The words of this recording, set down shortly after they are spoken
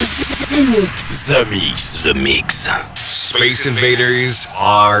The Mix. The Mix. The Mix. Space Invaders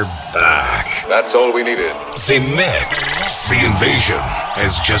are back. That's all we needed. The Mix. The invasion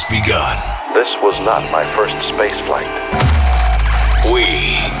has just begun. This was not my first space flight.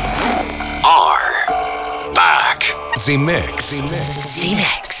 We are back. The Mix. The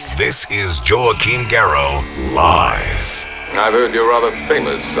Mix. This is Joaquin Garrow live. I've heard you're rather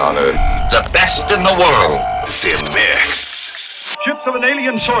famous on Earth. The best in the world. The Mix. Ships of an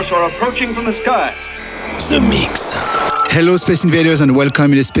alien source are approaching from the sky. The Mix. Hello, Space Invaders, and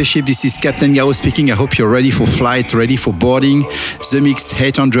welcome in the spaceship. This is Captain Garrow speaking. I hope you're ready for flight, ready for boarding. The Mix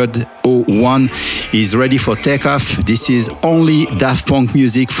 801 is ready for takeoff. This is only Daft Punk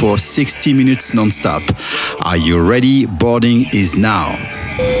music for 60 minutes non-stop. Are you ready? Boarding is now.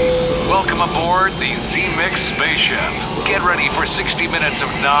 Welcome aboard the Z-Mix spaceship. Get ready for 60 minutes of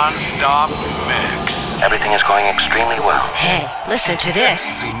non-stop mix. Everything is going extremely well. Hey, listen to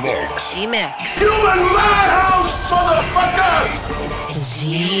this. Z-Mix. Z-Mix. You in my house, motherfucker!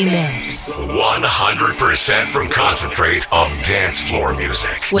 Z-Mix. 100% from concentrate of dance floor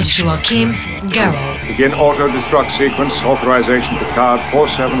music. With Joaquin Garrow. Begin auto-destruct sequence. Authorization Picard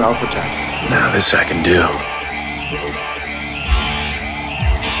 47 Alpha Tank. Now this I can do.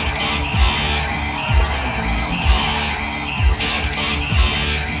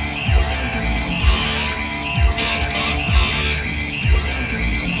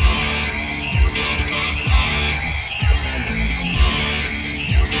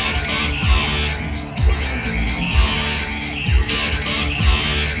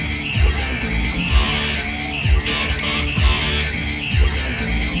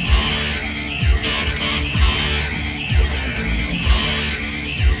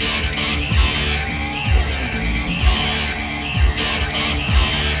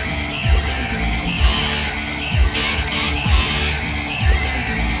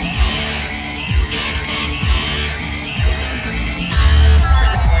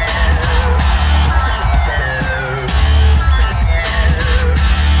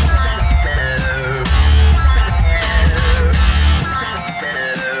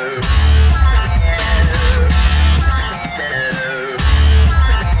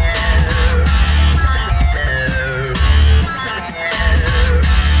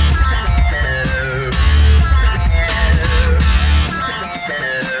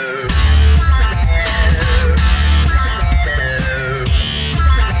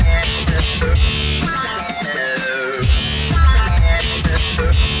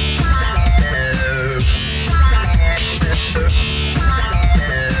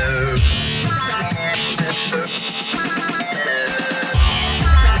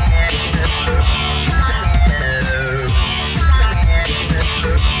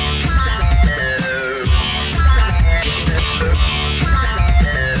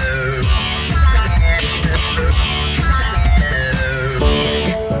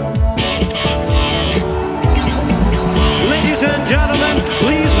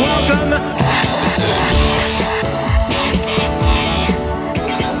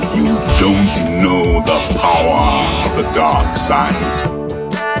 Dark side.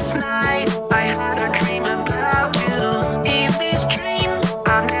 Last night I had a dream about you. In this dream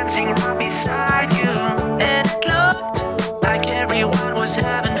I'm dancing right beside you, and it looked like everyone was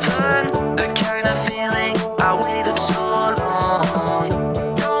having fun. The kind of feeling I waited so long.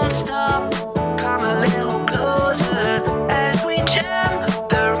 Don't stop, come a little closer. As we jam,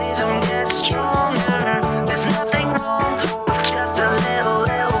 the rhythm gets stronger. There's nothing wrong with just a little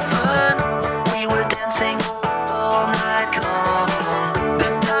fun. We were dancing all night long. The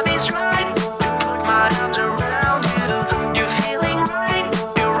time is right to put my arms around you. You're feeling right,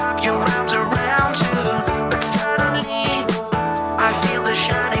 you wrap your arms around you. But suddenly, I feel the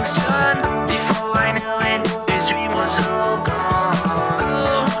shining sun. Before I knew it, this dream was all gone.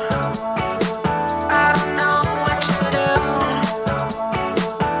 I don't know what to do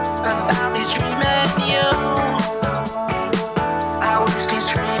about this dream and you. I wish this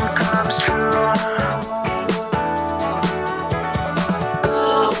dream comes true.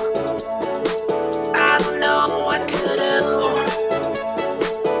 I don't know what to do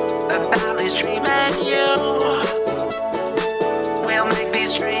about this dream and you. We'll make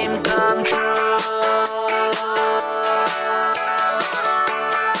this dream come true.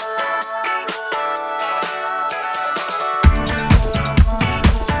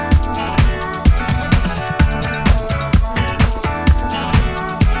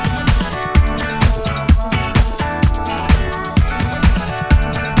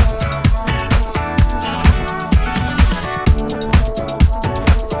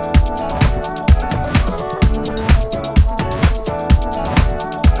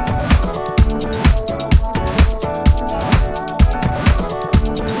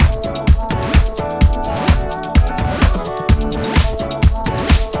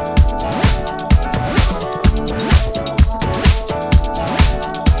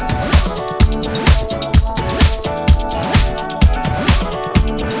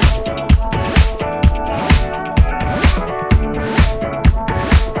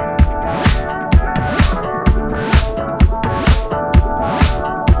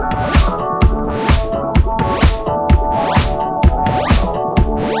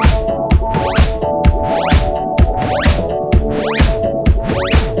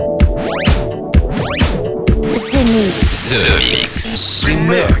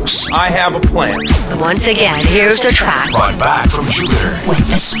 Z-Mix. I have a plan. Once again, here's a track brought back from Jupiter with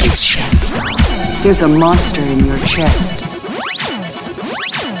the spaceship. There's a monster in your chest.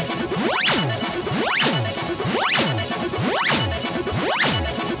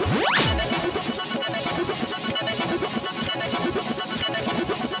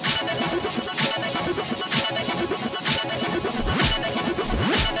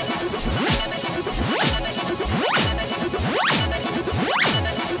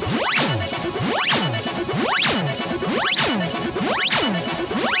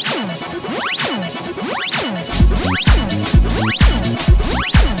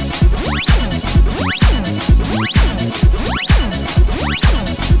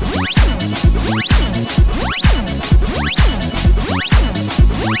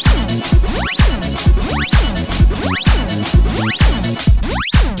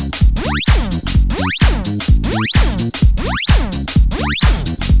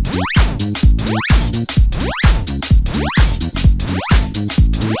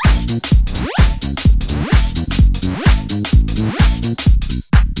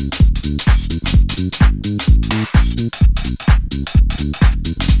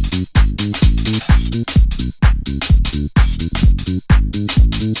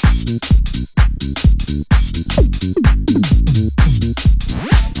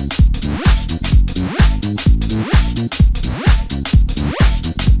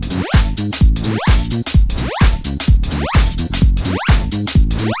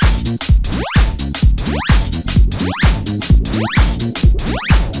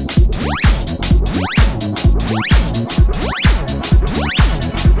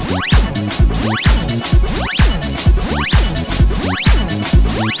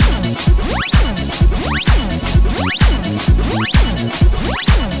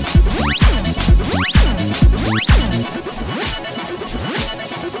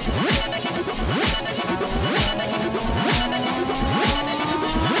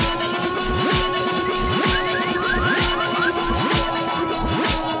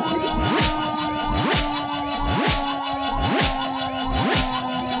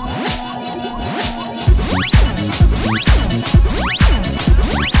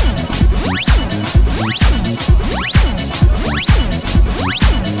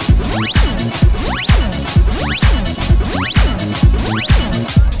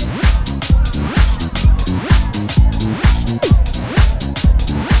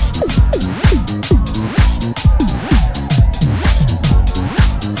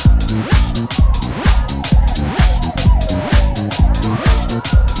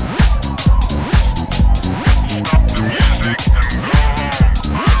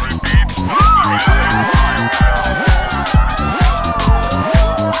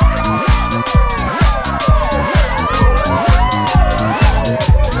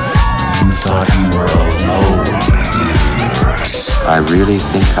 I really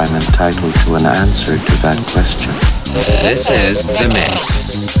think I'm entitled to an answer to that question. This is The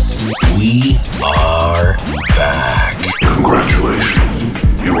Mix. We are back.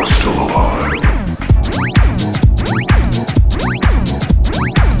 Congratulations, you are still alive.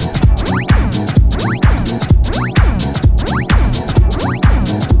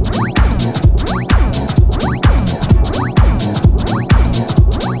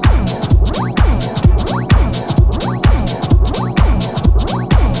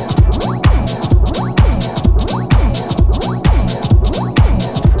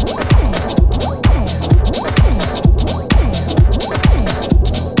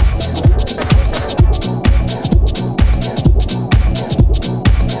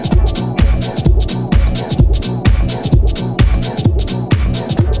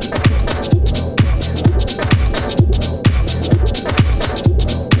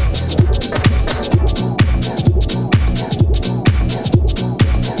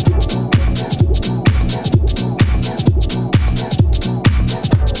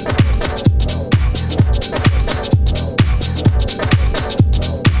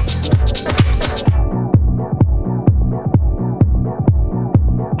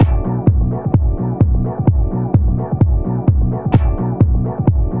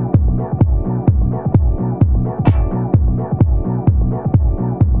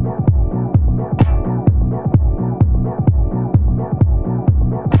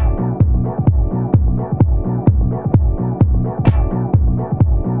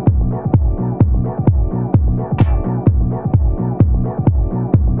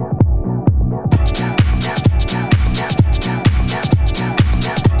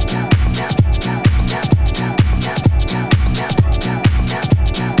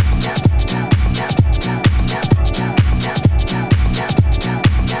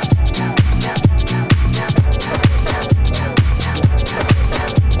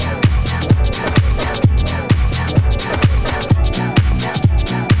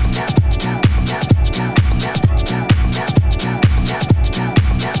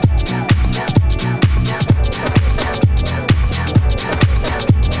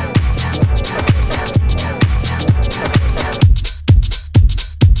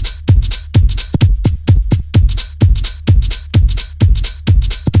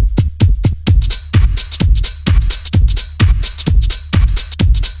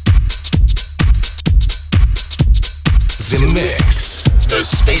 Mix, the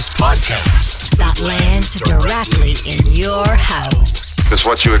space podcast that lands directly in your house. Is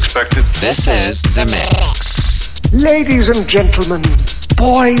what you expected? This is The Mix. Ladies and gentlemen,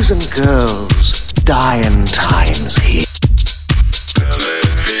 boys and girls, dying times here.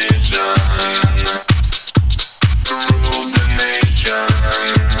 Television rules the nation.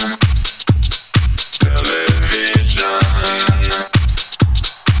 Television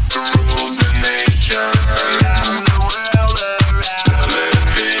rules the nation. Around the world,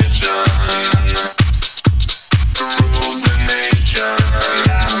 television rules the nation.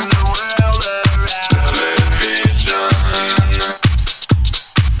 Around the world, television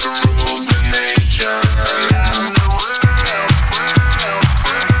rules the nation. Around the world.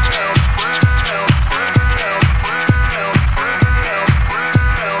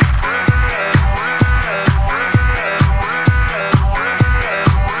 Rules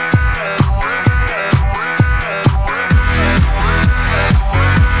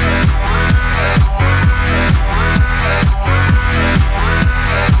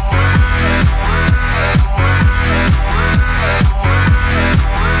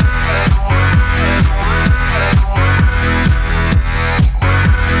the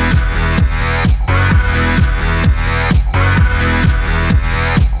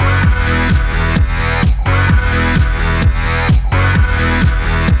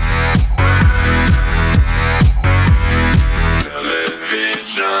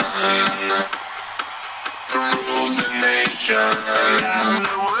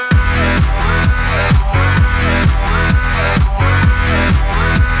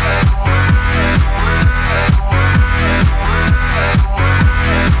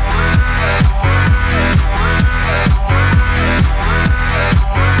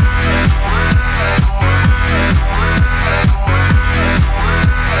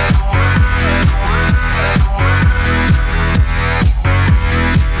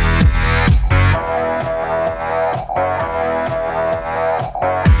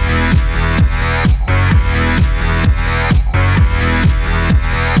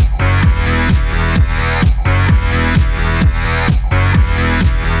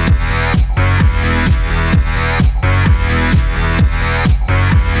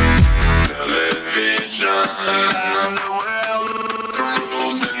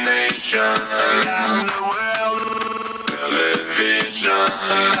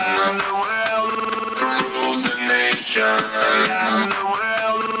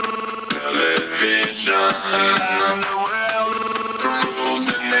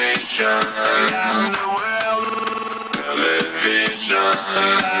nation around the world.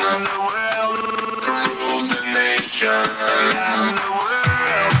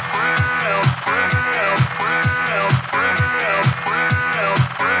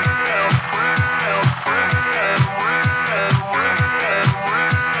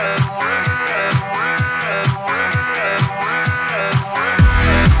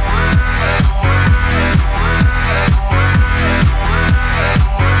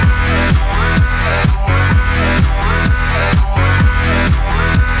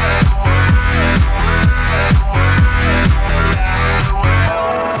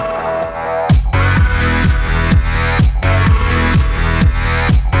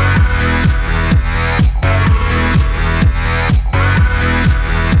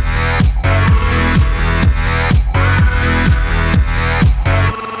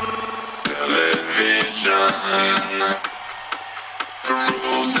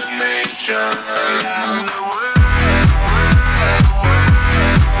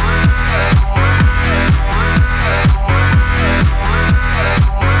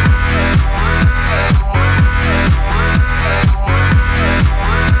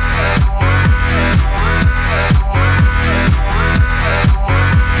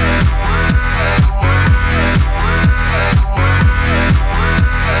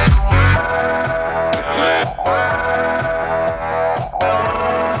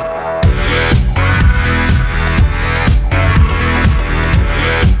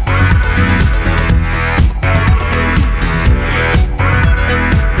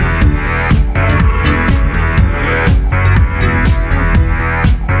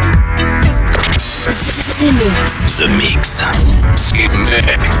 The Mix. Skip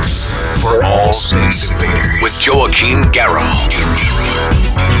Mix. For all Space Invaders. With Joachim Garraud.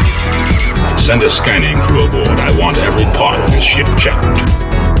 Send a scanning crew aboard. I want every part of this ship checked.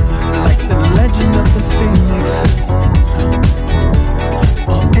 Like the legend of the Phoenix.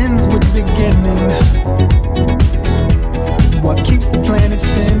 All ends with beginnings. What keeps the planet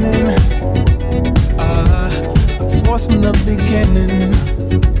spinning? The force from the beginning.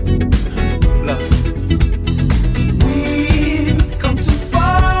 Love. We've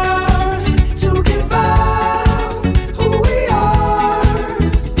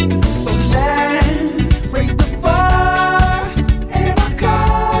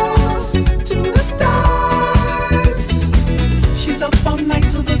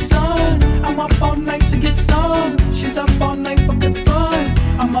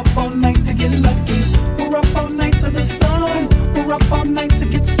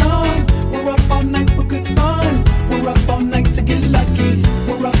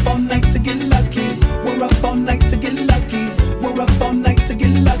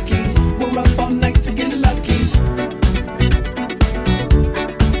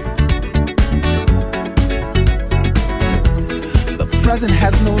present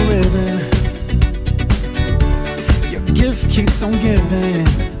has no ribbon. Your gift keeps on giving.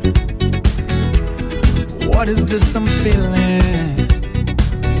 What is this I'm feeling?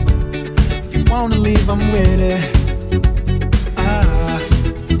 If you wanna leave, I'm with it.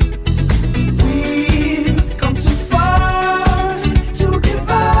 We've come too far to give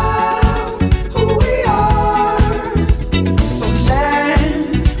up who we are. So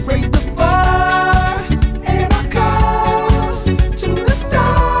let's raise the bar and our cups to the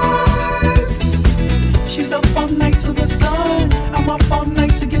stars. She's up all night to the sun. I'm up all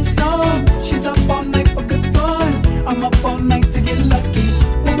night to get some. She's up all night for good fun. I'm up all night to get lucky.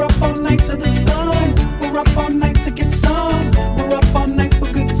 We're up all night to the sun. We're up all night to get some. We're up all night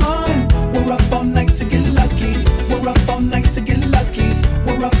for good fun. We're up all night to get lucky. We're up all night to get lucky.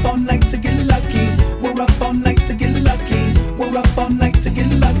 We're up all night to get lucky. We're up all night to get lucky. We're up all night to get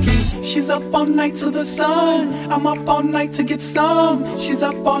lucky. She's up all night to the sun. I'm up all night to get some. She's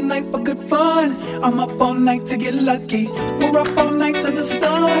up all night for good fun. I'm up all night to get lucky. We're up all night to the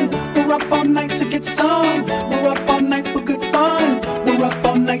sun. We're up all night to get some. We're up all night for good fun. We're up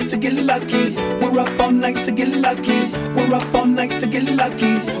all night to get lucky. We're up all night to get lucky. We're up all night to get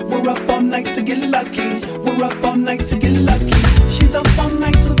lucky. We're up all night to get lucky. We're up all night to get lucky. She's up all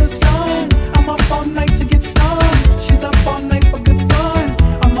night to the sun. I'm up all night to get some. She's up all night for good fun.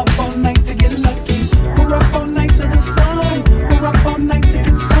 I'm up all night to get lucky. We're up all night to the sun. We're up all night to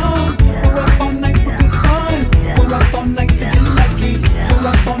get some. We're up all night for good fun. We're up all night to get lucky. We're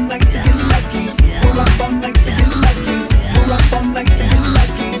up all night to get lucky. We're up all night to get lucky. We're up all night to get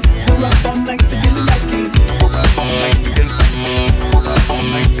lucky. We're up all night to get lucky. We're up all night to get lucky. We're up all night to get lucky. We're up all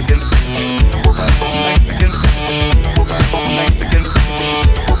night to get lucky. We're up all night to get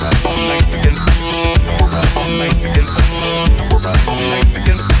lucky. We're up all night to get lucky. We're up all night to get lucky. We're up all night to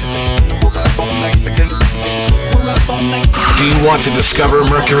get lucky. We're up all night to get lucky. We're up all night. Do you want to discover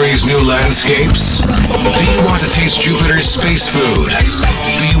Mercury's new landscapes? Do you want to taste Jupiter's space food?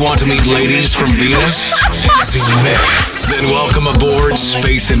 Do you want to meet ladies from Venus? Z-Mix. Then welcome aboard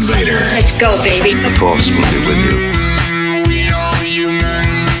Space Invader. Let's go, baby. The Force will be with you. We are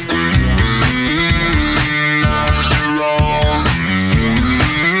human. After all,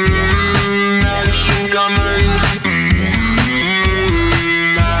 action coming.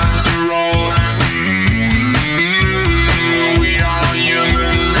 After all, we are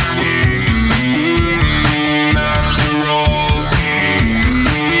human. After all,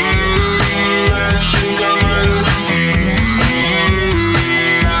 action coming.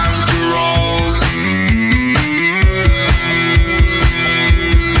 After all.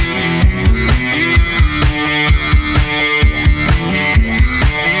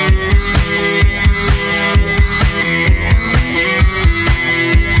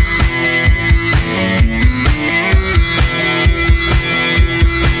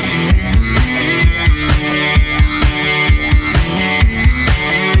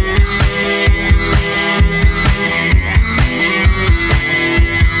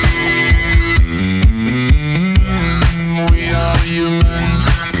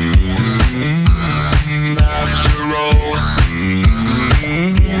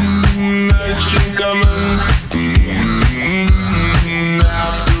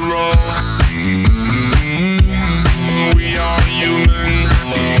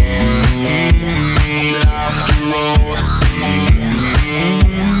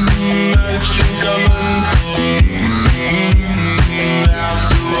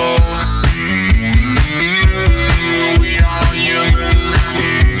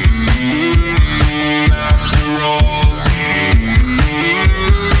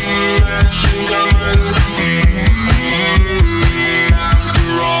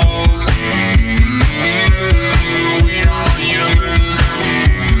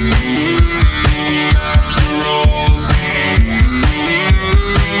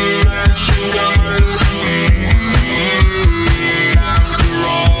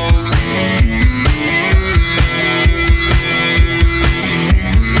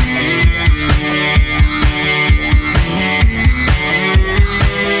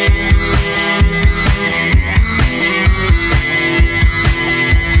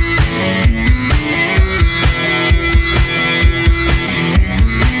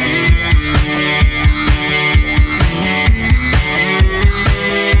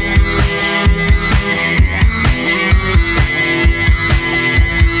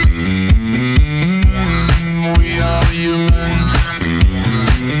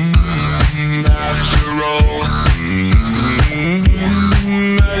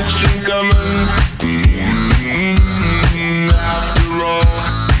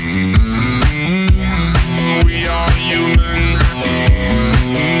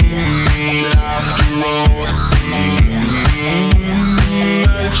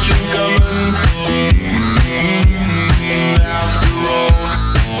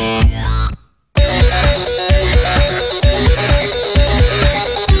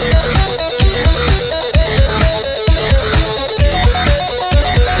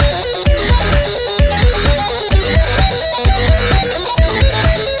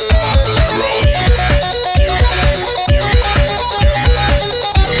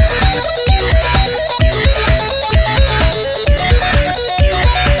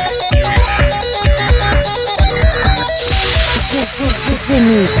 The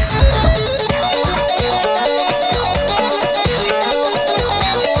Mix.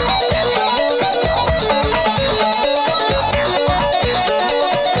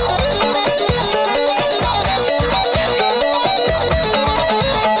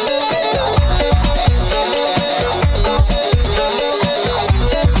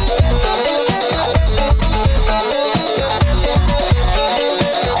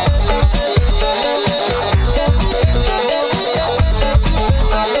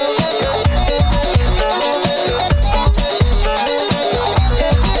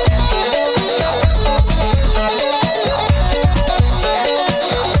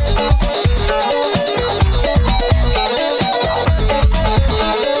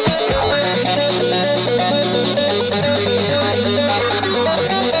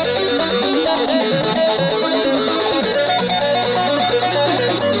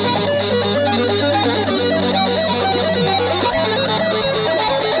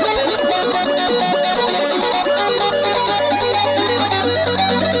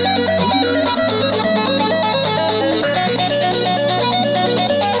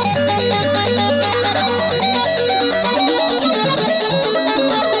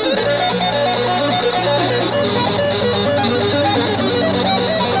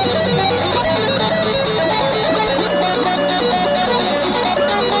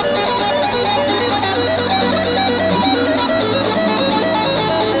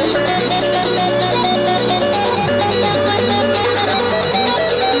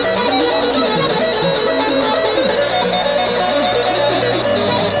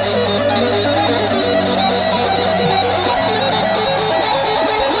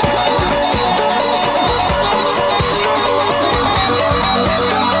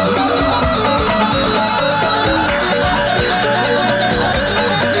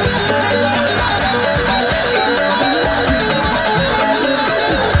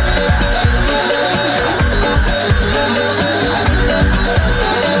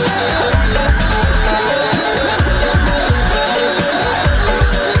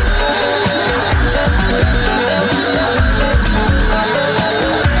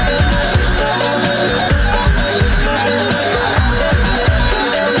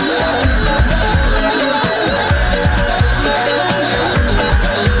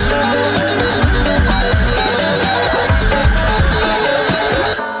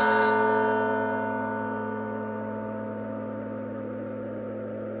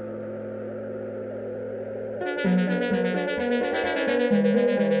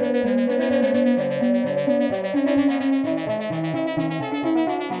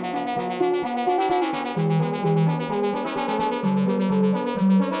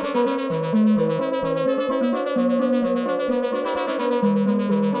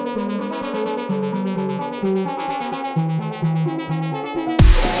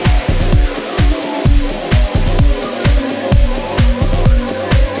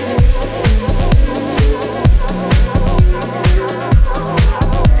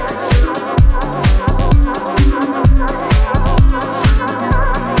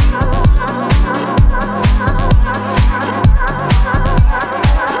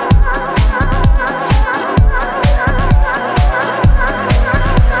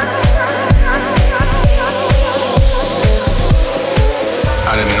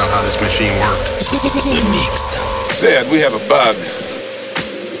 Dad, we have a bug.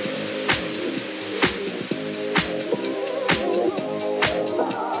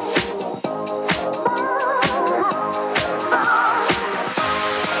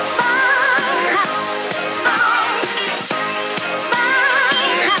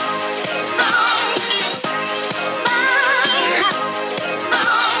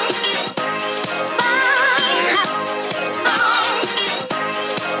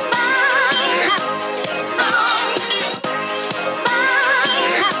 Bye.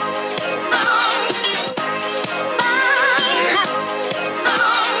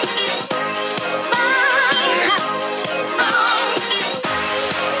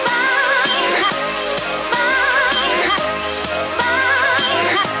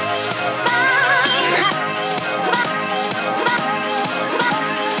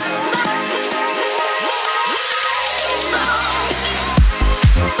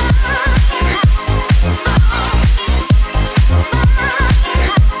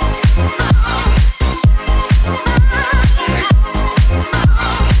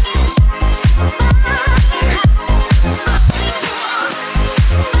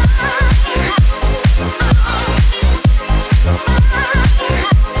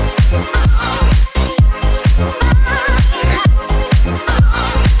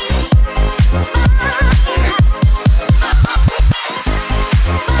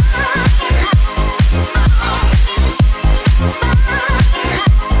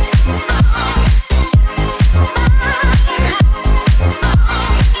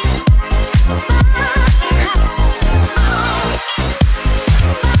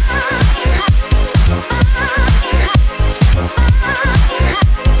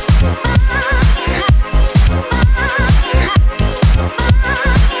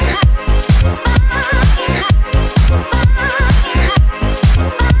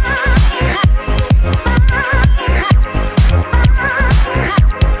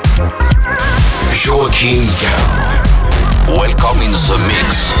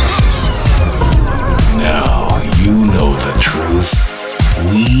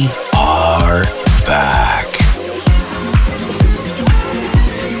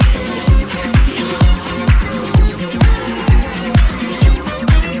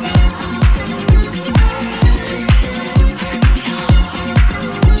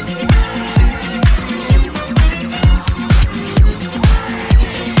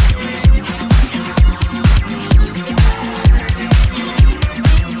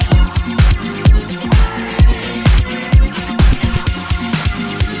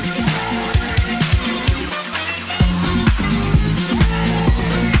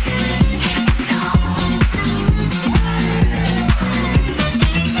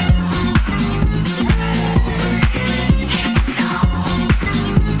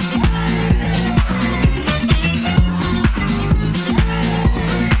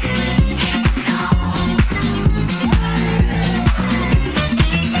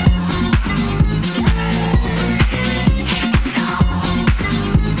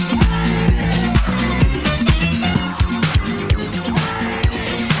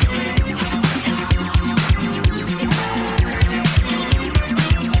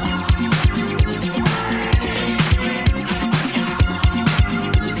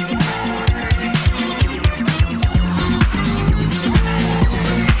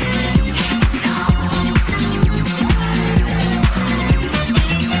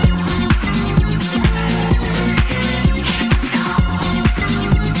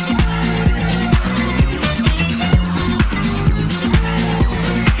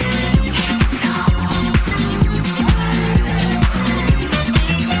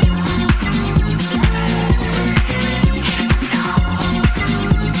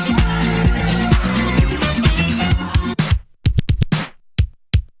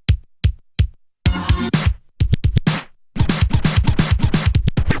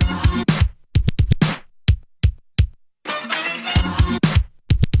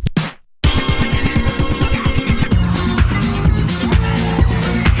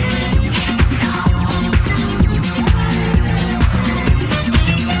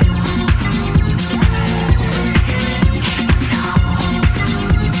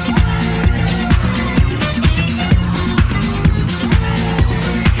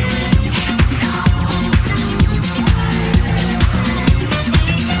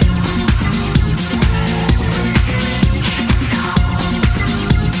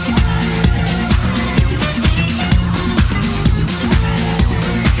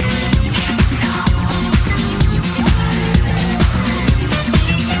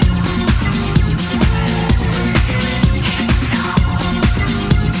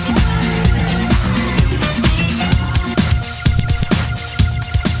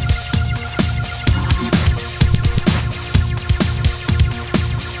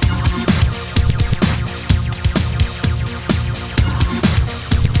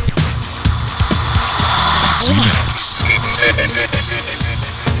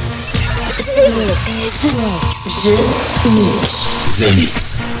 The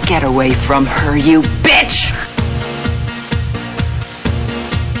Mix. Get away from her, you bitch!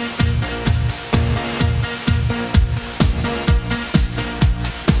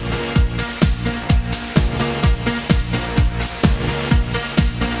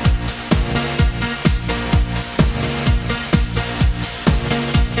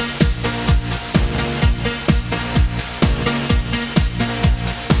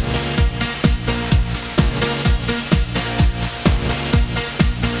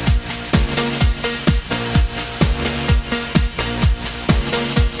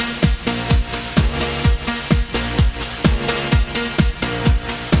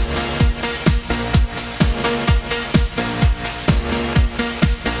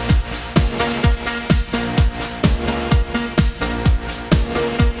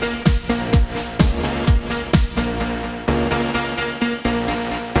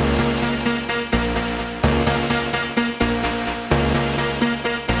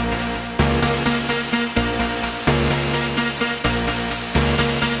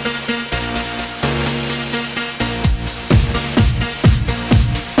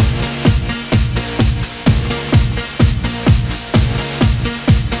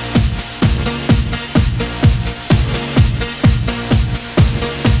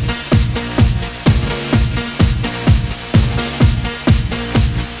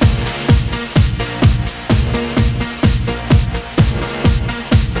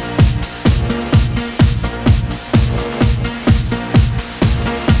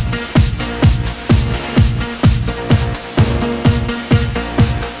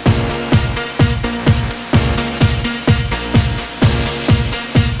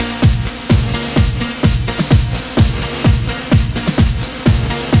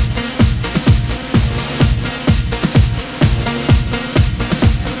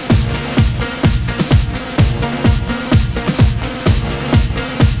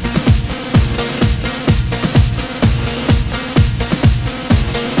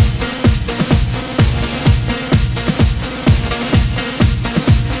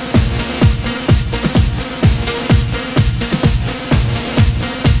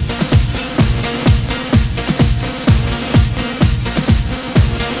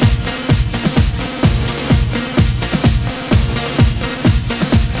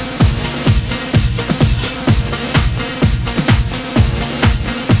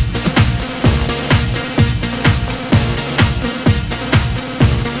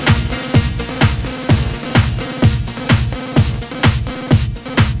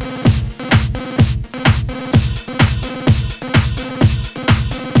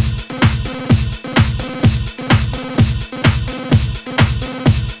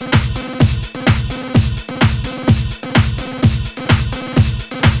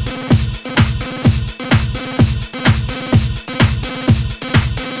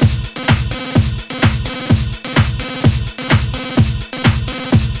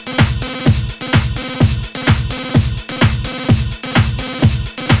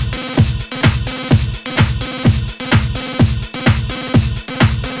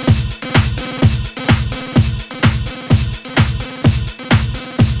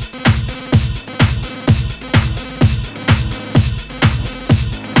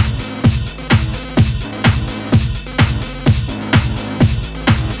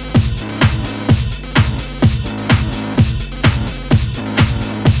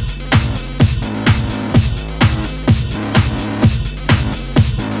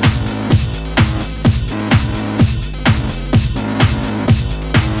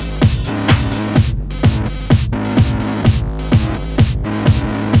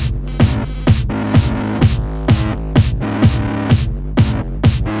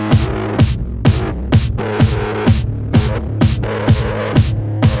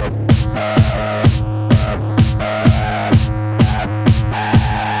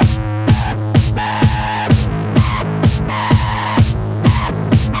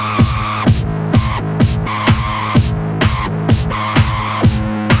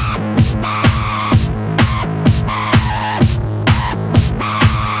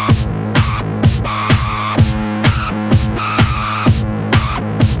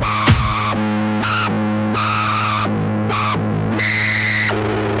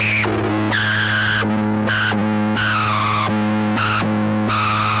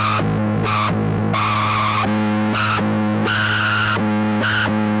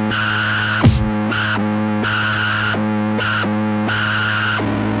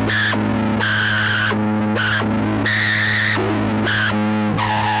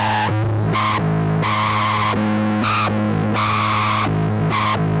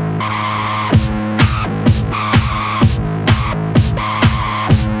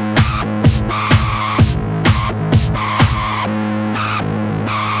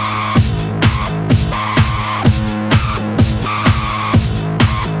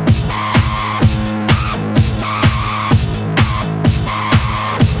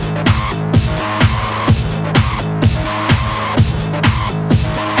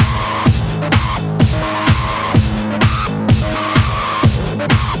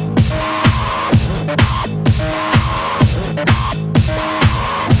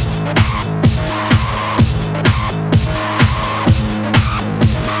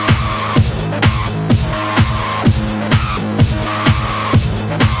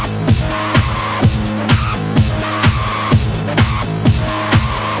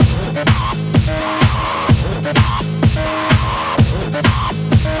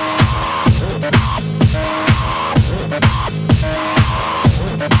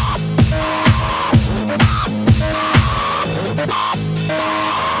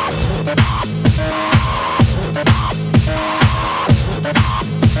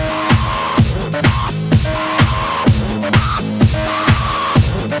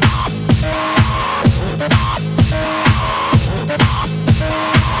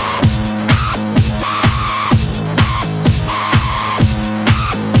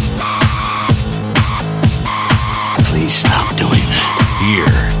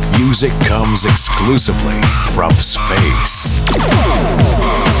 music comes exclusively from space.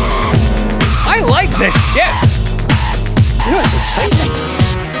 I like this shit. You know, it's exciting.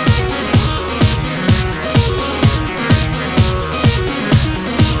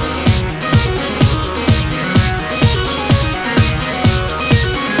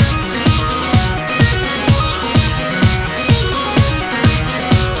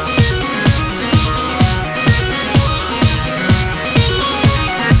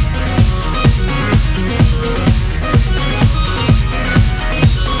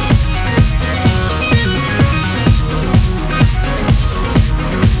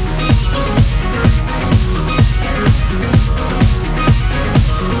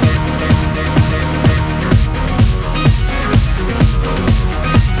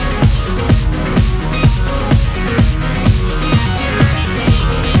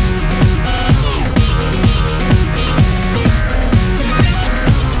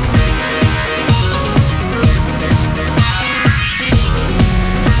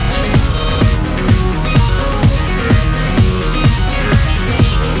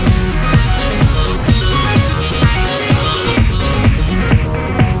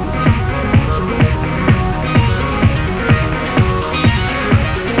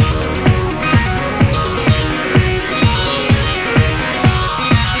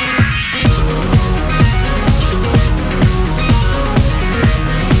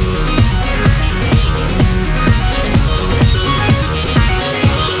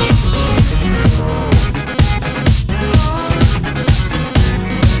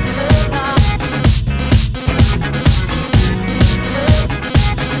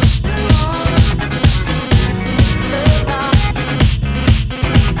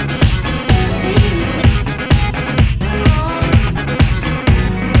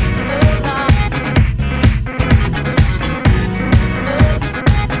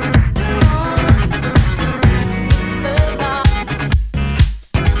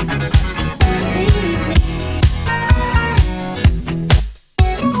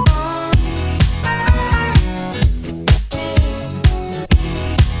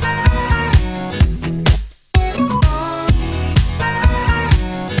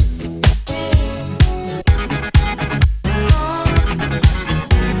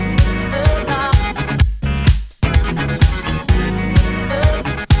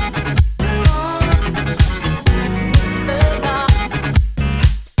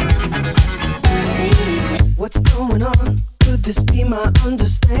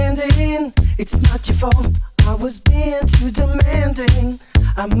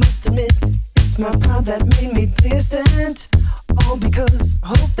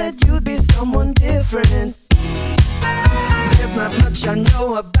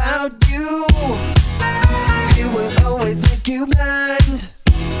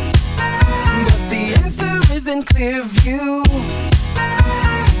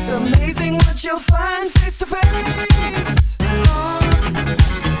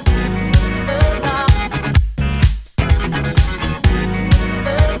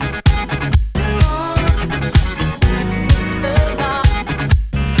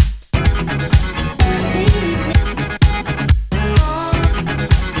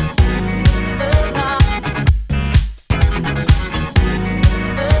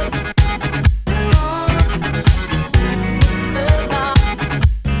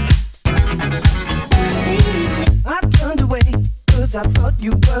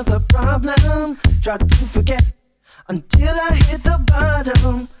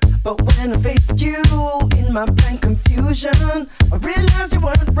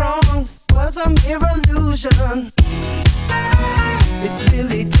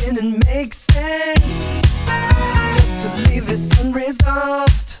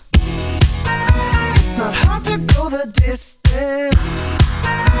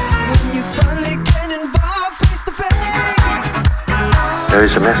 There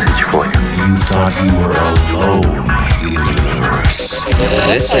is a message for you. You thought you were alone in the universe.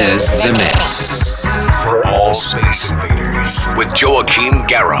 This is The Mix. For all space invaders with Joachim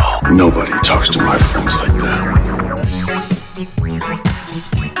Garraud. Nobody talks to my friends like that.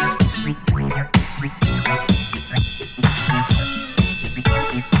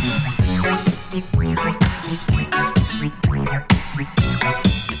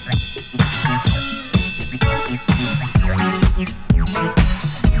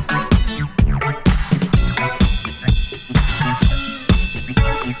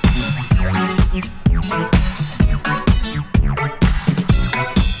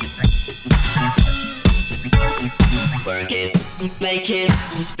 Work it, make it,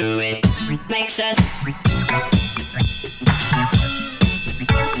 do it, makes us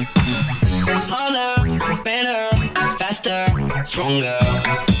stronger.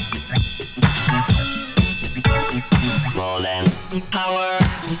 More than power,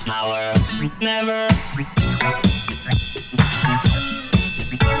 power, never.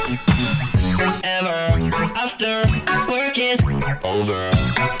 Ever after work is over.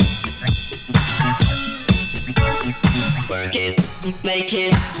 Work it, make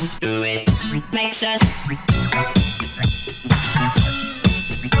it, do it, makes us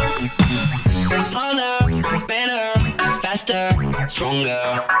harder, better, faster,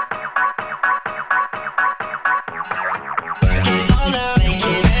 stronger. Work it harder, make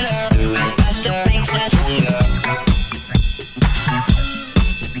it better, do it faster, makes us stronger.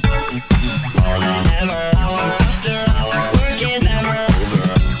 More than ever, hour after hour, work is never over.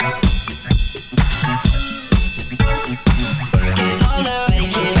 Work it harder,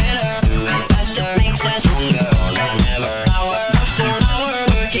 make it better, do it faster, makes us stronger. More than ever, hour after hour,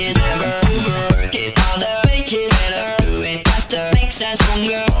 work is never over. Work it harder, make it better, do it faster, makes us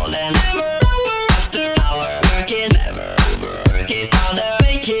stronger. More than ever, hour after hour, work is never over. Work it harder,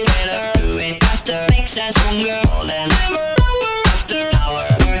 make it better, do it faster, makes us stronger. More than ever, hour after hour,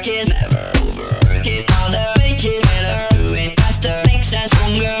 work is never over. Work it harder, make it better, do it faster, makes us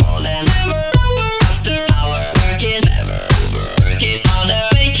stronger. More than ever, hour after hour, work is never over. Work it harder,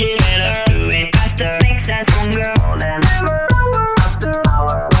 make it better, do it faster, makes us stronger. More than ever, hour after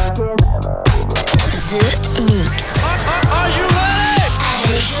hour, work is never over. The Mix. Are you ready?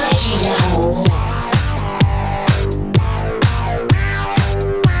 Avec Joachim.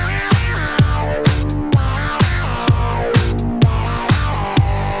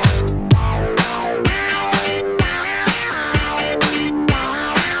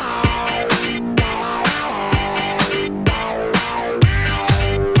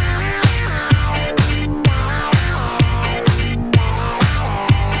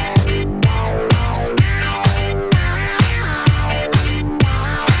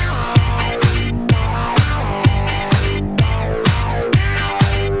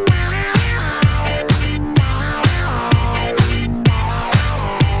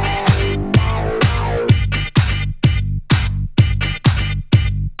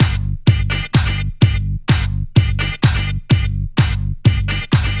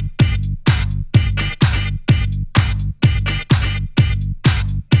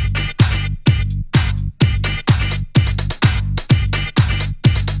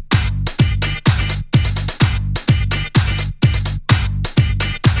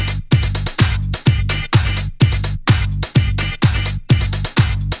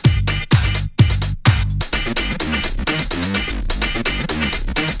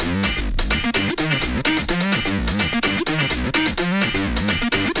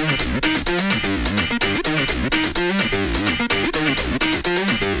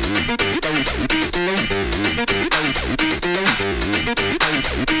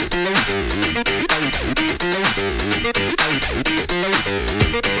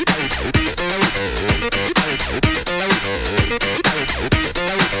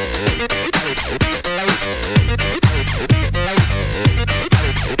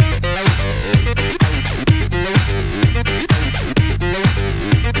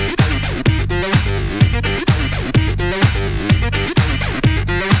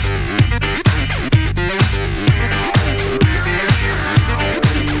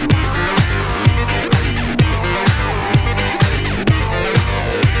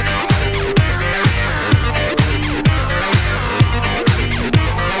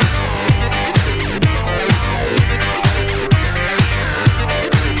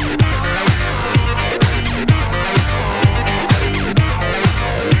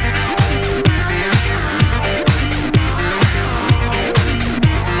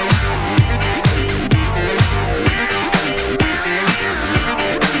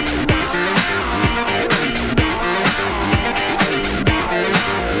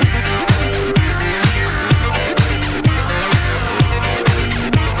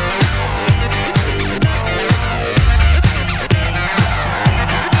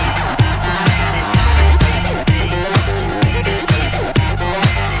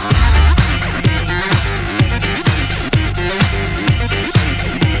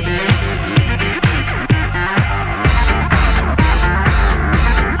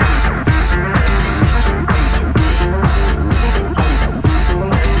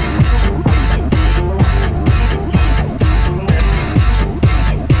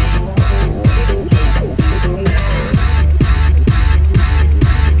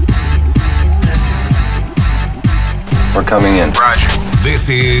 coming in. Roger. This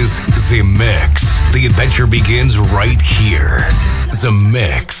is The Mix. The adventure begins right here. The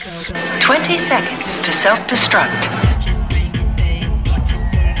Mix. 20 seconds to self-destruct.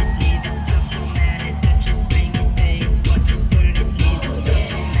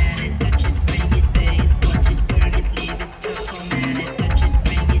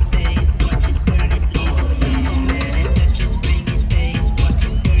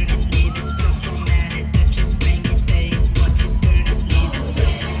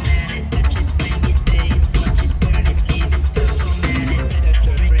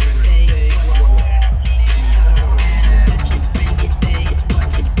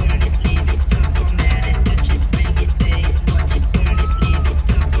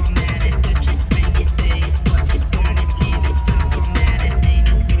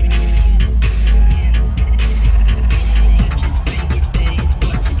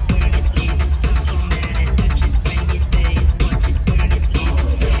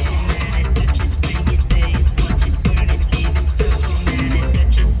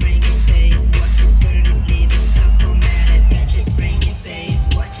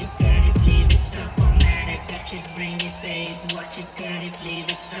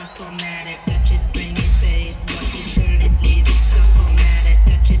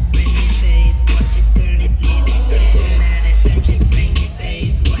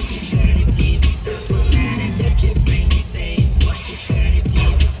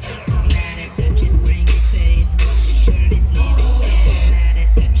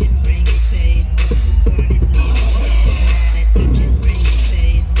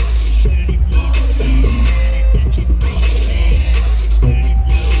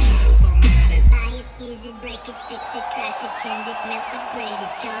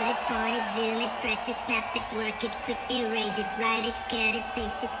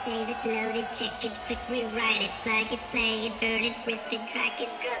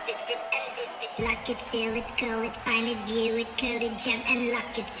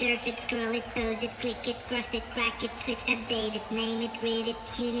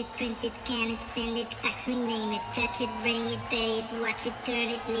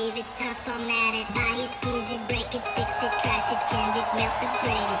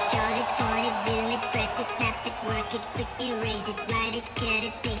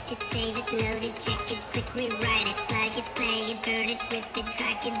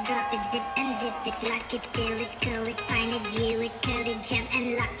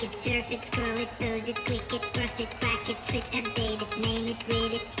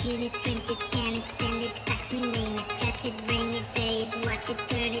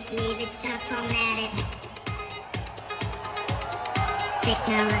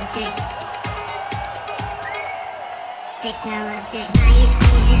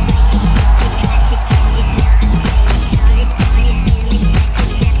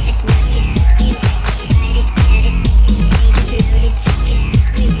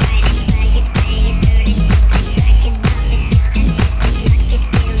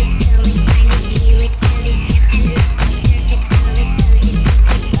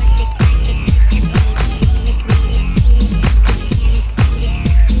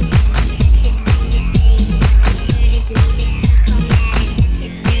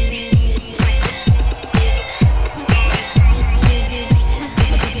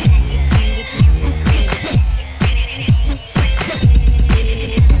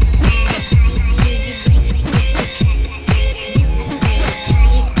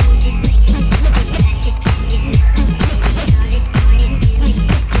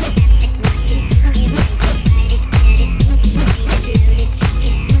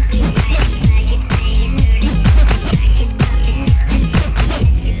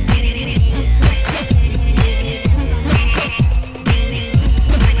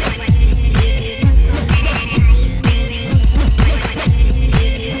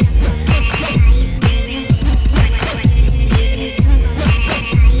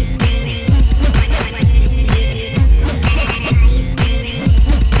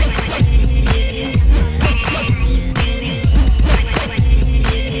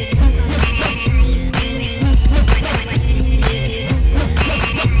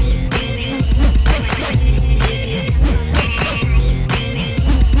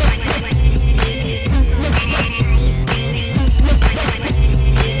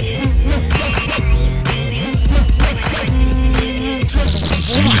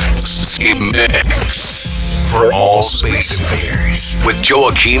 Mix for all Space Invaders with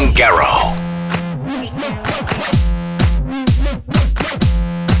Joachim Garraud.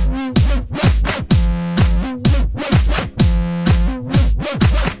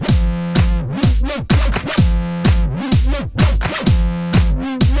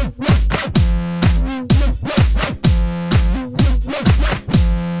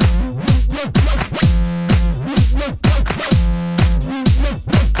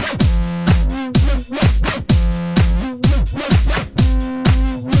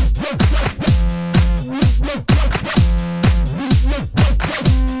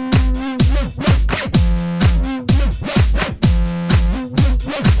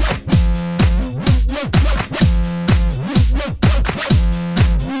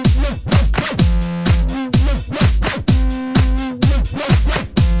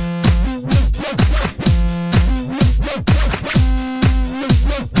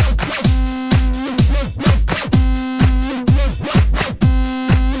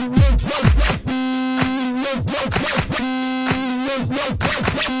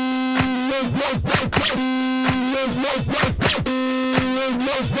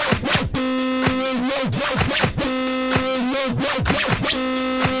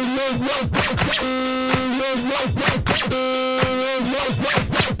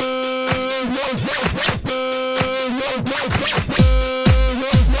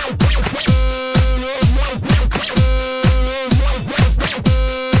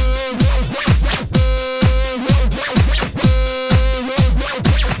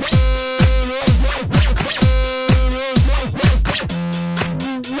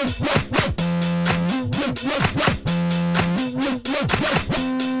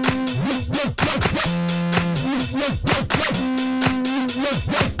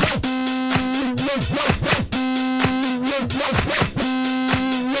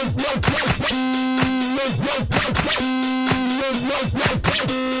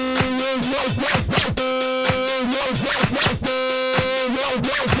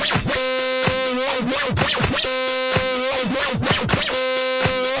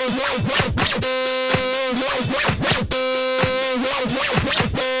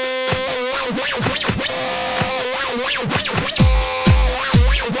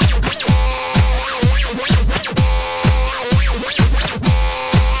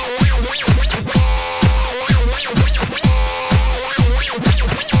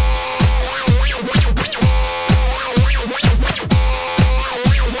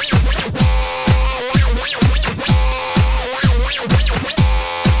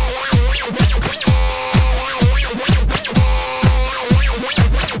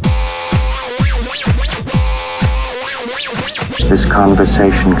 This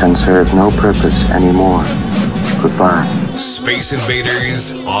conversation can serve no purpose anymore. Goodbye. Space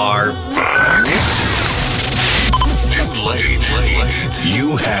Invaders are back. Too late.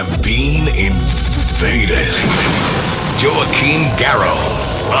 You have been invaded. Joachim Garrow,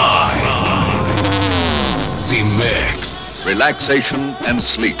 live. Z-Mix. Relaxation and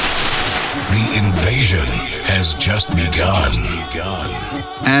sleep. The invasion has just begun.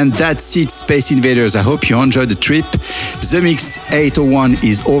 And that's it, Space Invaders. I hope you enjoyed the trip. The Mix 801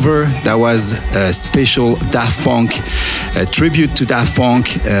 is over. That was a special Daft Punk, a tribute to Daft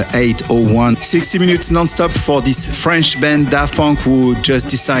Punk 801. 60 minutes non-stop for this French band Daft Punk who just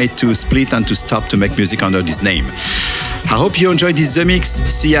decided to split and to stop to make music under this name. I hope you enjoyed this The Mix.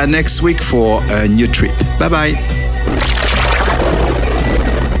 See ya next week for a new trip. Bye-bye.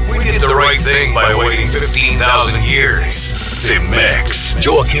 The right thing by waiting 15,000 years. Z-Mix.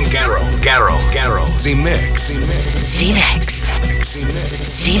 Joachim Garrow. Z-Mix. Z-Mix.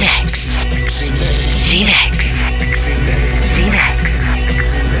 Z-Mix. Z-Mix.